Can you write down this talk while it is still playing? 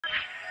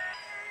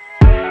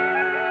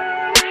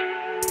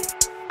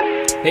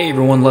Hey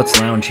everyone, Let's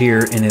Lounge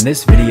here, and in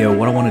this video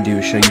what I want to do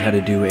is show you how to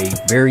do a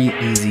very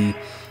easy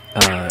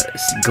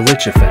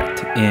glitch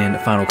effect in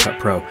Final Cut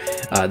Pro.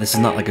 This is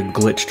not like a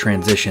glitch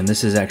transition.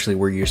 This is actually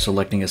where you're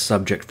selecting a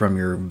subject from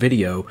your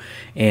video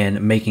and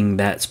making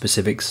that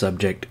specific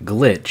subject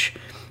glitch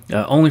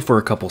only for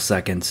a couple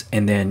seconds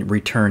and then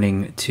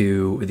returning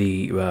to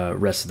the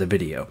rest of the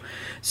video.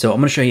 So I'm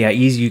going to show you how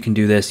easy you can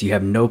do this. You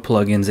have no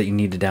plugins that you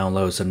need to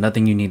download, so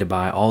nothing you need to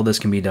buy. All this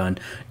can be done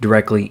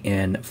directly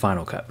in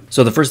Final Cut.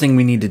 So the first thing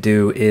we need to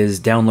do is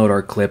download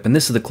our clip, and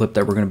this is the clip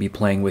that we're going to be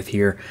playing with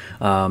here.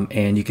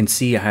 And you can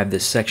see I have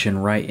this section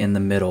right in the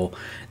middle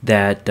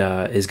that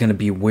is going to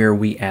be where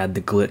we add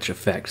the glitch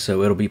effect.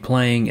 So it'll be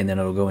playing and then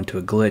it'll go into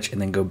a glitch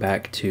and then go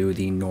back to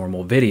the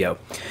normal video.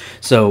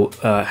 So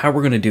how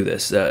we're going to do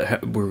this,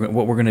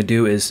 what we're going to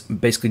do is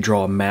basically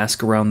draw a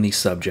mask around the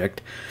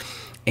subject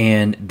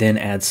and then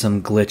add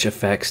some glitch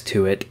effects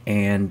to it,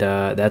 and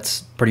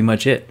that's pretty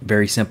much it.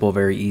 Very simple,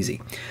 very easy.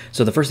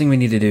 So the first thing we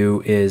need to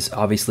do is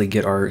obviously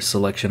get our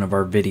selection of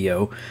our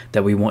video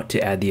that we want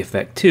to add the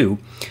effect to,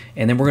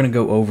 and then we're going to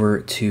go over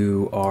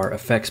to our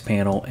effects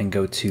panel and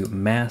go to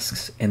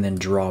masks and then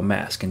draw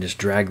mask and just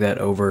drag that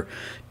over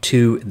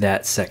to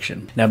that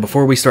section. Now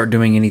before we start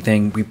doing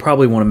anything, we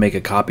probably want to make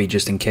a copy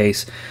just in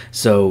case,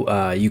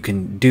 so you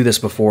can do this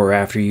before or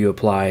after you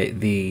apply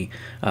the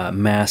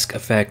mask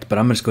effect, but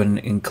I'm just going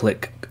to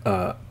click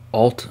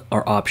Alt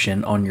or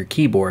Option on your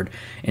keyboard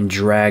and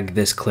drag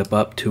this clip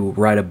up to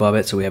right above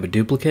it so we have a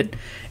duplicate,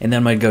 and then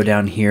I'm going to go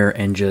down here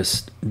and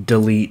just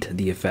delete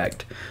the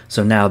effect.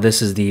 So now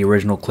this is the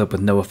original clip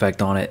with no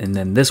effect on it, and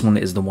then this one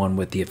is the one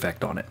with the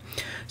effect on it.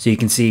 So you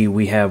can see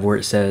we have where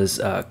it says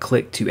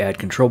click to add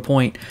control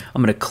point.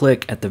 I'm going to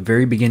click at the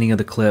very beginning of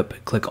the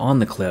clip, click on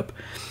the clip,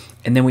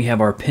 and then we have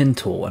our pen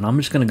tool, and I'm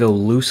just going to go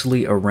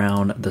loosely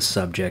around the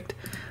subject.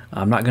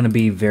 I'm not going to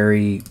be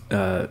very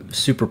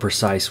super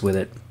precise with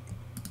it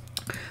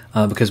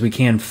because we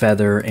can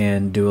feather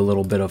and do a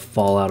little bit of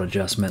fallout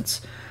adjustments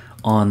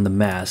on the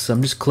mask. So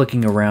I'm just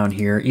clicking around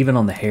here, even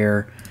on the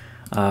hair.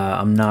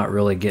 I'm not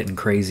really getting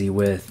crazy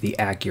with the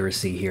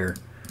accuracy here.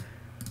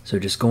 So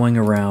just going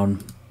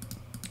around,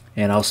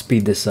 and I'll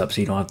speed this up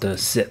so you don't have to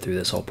sit through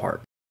this whole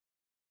part.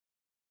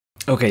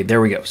 Okay, there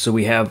we go. So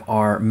we have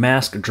our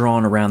mask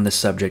drawn around this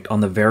subject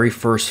on the very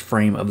first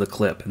frame of the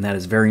clip, and that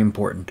is very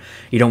important.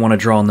 You don't want to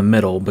draw in the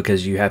middle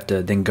because you have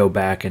to then go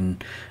back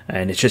and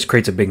it just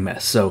creates a big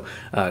mess. So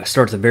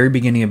start at the very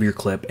beginning of your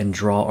clip and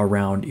draw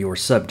around your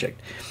subject.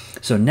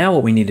 So now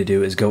what we need to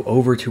do is go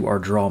over to our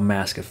draw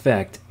mask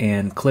effect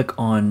and click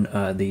on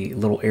the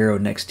little arrow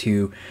next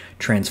to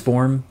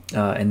transform,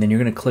 and then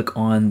you're going to click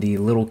on the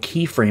little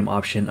keyframe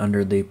option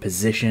under the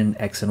position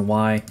X and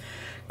Y.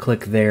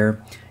 Click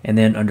there, and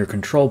then under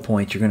control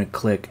points you're going to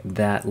click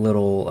that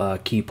little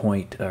key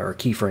point or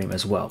keyframe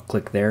as well.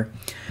 Click there,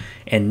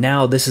 and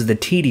now this is the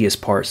tedious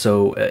part.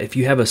 So if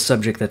you have a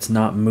subject that's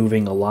not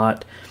moving a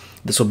lot,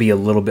 this will be a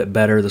little bit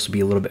better, this will be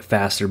a little bit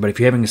faster. But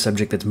if you're having a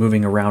subject that's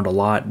moving around a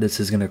lot,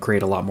 this is going to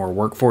create a lot more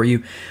work for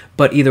you.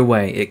 But either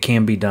way, it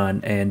can be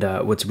done, and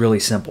what's really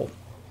simple.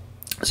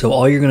 So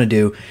all you're going to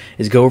do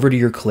is go over to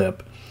your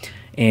clip,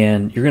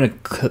 and you're going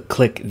to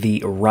click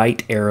the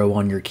right arrow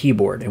on your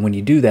keyboard, and when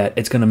you do that,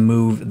 it's going to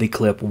move the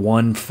clip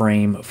one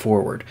frame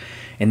forward.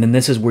 And then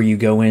this is where you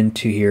go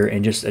into here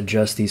and just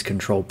adjust these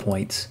control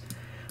points,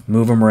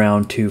 move them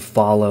around to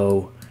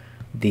follow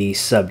the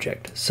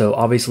subject. So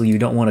obviously you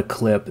don't want a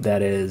clip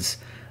that is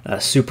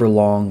super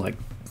long, like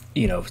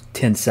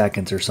 10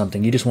 seconds or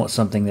something. You just want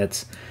something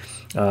that's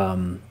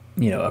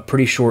a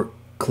pretty short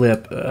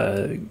clip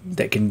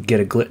that can get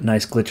a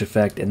nice glitch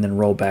effect and then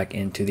roll back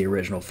into the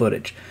original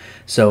footage.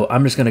 So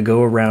I'm just going to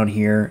go around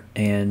here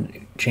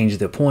and change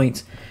the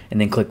points,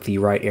 and then click the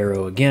right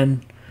arrow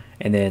again,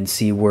 and then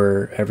see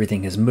where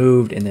everything has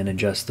moved, and then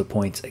adjust the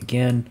points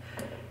again,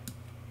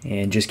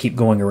 and just keep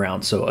going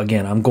around. So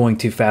again, I'm going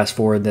to fast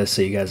forward this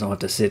so you guys don't have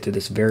to sit through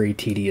this very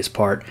tedious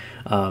part,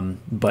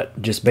 but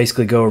just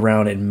basically go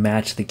around and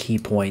match the key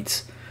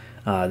points,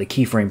 the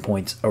keyframe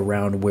points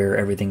around where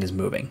everything is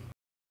moving.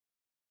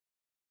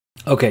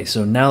 Okay,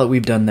 so now that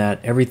we've done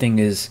that, everything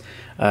is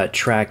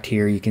tracked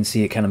here. You can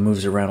see it kind of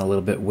moves around a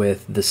little bit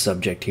with the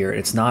subject here.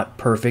 It's not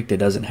perfect, it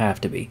doesn't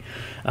have to be.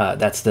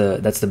 That's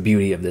the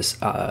beauty of this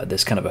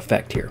this kind of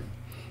effect here.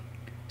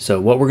 So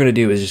what we're going to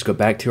do is just go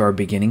back to our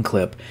beginning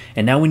clip,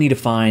 and now we need to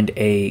find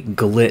a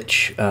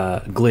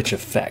glitch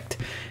effect.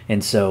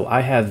 And so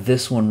I have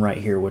this one right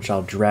here, which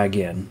I'll drag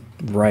in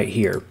right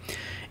here.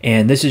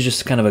 And this is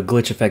just kind of a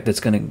glitch effect that's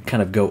going to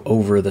kind of go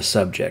over the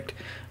subject.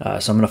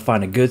 So I'm going to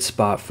find a good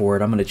spot for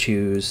it. I'm going to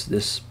choose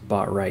this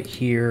spot right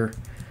here.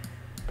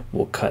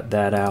 We'll cut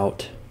that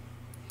out,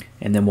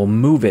 and then we'll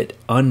move it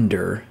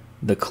under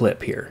the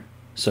clip here.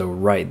 So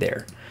right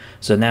there.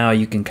 So now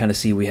you can kind of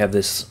see we have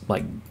this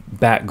like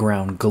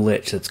background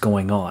glitch that's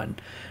going on.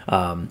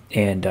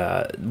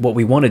 What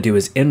we want to do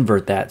is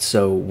invert that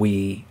so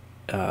we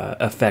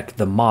affect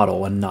the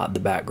model and not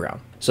the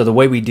background. So the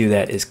way we do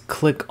that is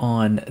click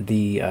on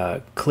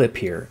the clip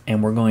here,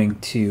 and we're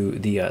going to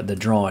the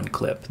drawn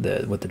clip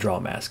with the draw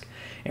mask,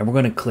 and we're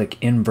going to click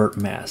invert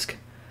mask.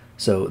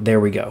 So there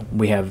we go.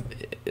 We have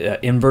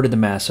inverted the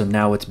mask, so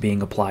now it's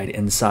being applied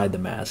inside the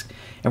mask.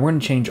 And we're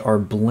going to change our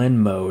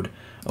blend mode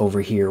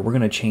over here. We're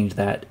going to change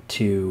that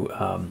to,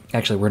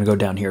 actually we're going to go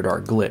down here to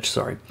our glitch,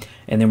 sorry.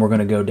 And then we're going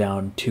to go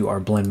down to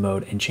our blend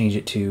mode and change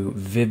it to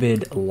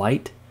vivid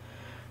light.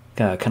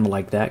 Kind of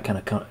like that,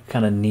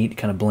 kind of neat,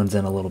 kind of blends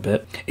in a little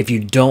bit. If you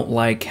don't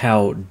like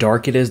how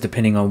dark it is,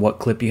 depending on what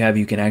clip you have,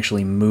 you can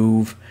actually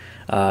move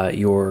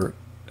your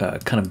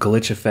kind of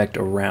glitch effect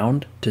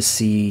around to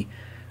see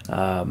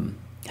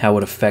how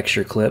it affects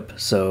your clip.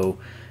 So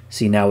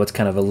see, now it's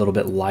kind of a little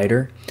bit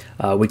lighter.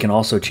 We can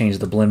also change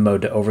the blend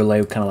mode to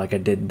overlay, kind of like I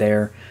did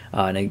there,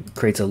 and it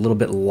creates a little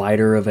bit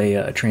lighter of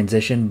a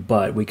transition,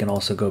 but we can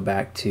also go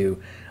back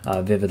to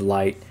vivid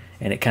light,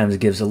 and it kind of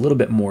gives a little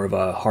bit more of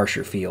a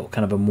harsher feel,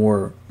 kind of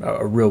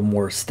a real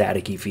more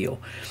staticky feel.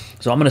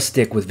 So I'm going to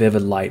stick with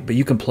vivid light, but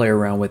you can play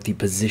around with the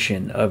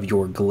position of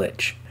your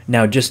glitch.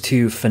 Now, just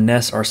to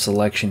finesse our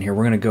selection here,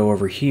 we're going to go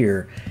over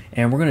here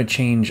and we're going to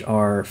change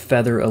our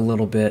feather a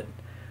little bit,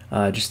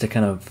 just to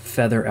kind of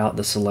feather out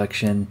the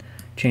selection,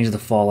 change the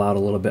fallout a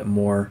little bit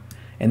more.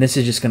 And this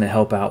is just going to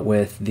help out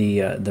with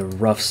the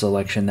rough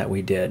selection that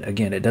we did.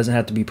 Again, it doesn't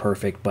have to be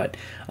perfect, but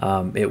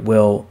it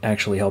will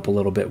actually help a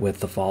little bit with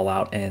the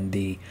fallout and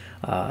the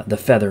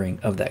feathering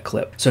of that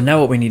clip. So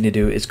now what we need to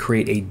do is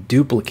create a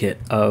duplicate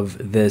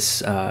of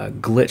this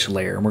glitch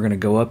layer. And we're going to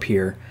go up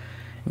here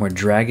and we're going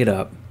to drag it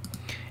up.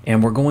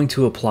 And we're going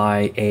to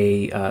apply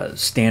a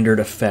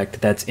standard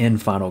effect that's in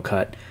Final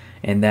Cut,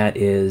 and that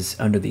is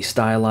under the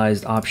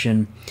stylized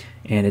option,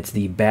 and it's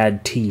the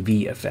bad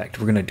TV effect.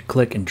 We're going to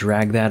click and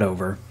drag that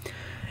over,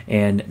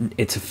 and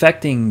it's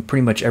affecting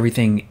pretty much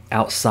everything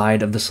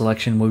outside of the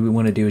selection. What we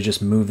want to do is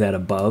just move that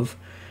above,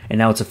 and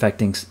now it's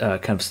affecting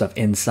kind of stuff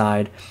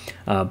inside.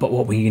 But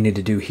what we need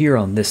to do here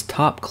on this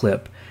top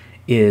clip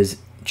is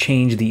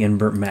change the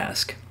invert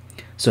mask.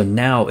 So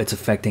now it's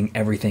affecting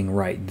everything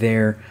right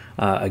there.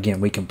 Again,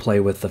 we can play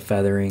with the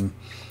feathering,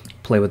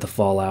 play with the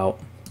fallout,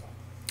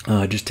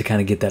 just to kind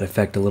of get that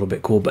effect a little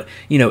bit cool. But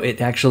you know, it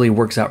actually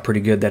works out pretty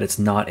good that it's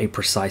not a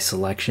precise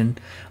selection,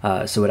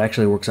 so it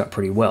actually works out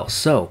pretty well.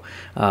 So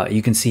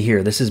you can see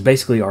here, this is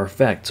basically our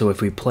effect. So if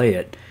we play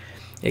it,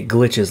 it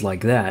glitches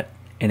like that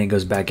and it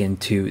goes back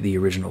into the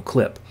original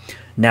clip.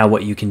 Now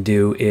what you can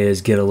do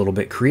is get a little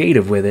bit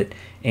creative with it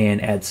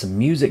and add some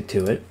music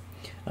to it.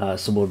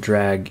 So we'll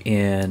drag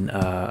in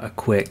a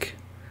quick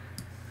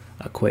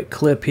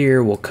clip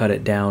here. We'll cut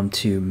it down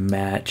to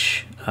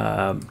match,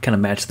 kind of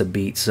match the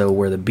beat. So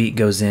where the beat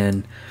goes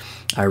in,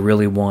 I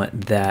really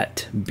want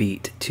that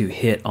beat to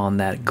hit on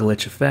that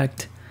glitch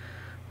effect.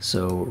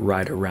 So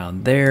right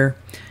around there.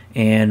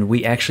 And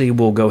we actually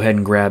will go ahead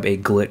and grab a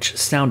glitch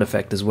sound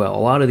effect as well.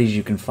 A lot of these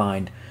you can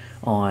find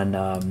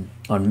on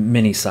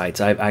many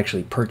sites. I've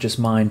actually purchased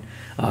mine,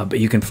 but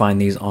you can find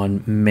these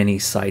on many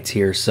sites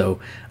here. So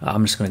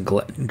I'm just going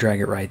to drag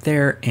it right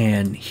there,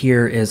 and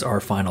here is our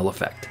final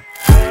effect.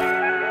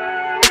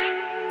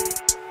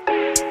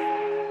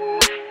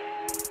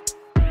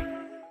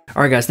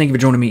 Alright guys, thank you for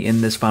joining me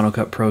in this Final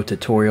Cut Pro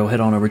tutorial. Head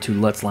on over to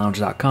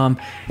lutslounge.com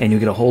and you'll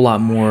get a whole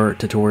lot more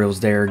tutorials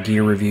there,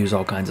 gear reviews,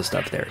 all kinds of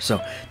stuff there. So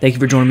thank you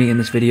for joining me in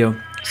this video.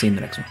 See you in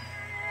the next one.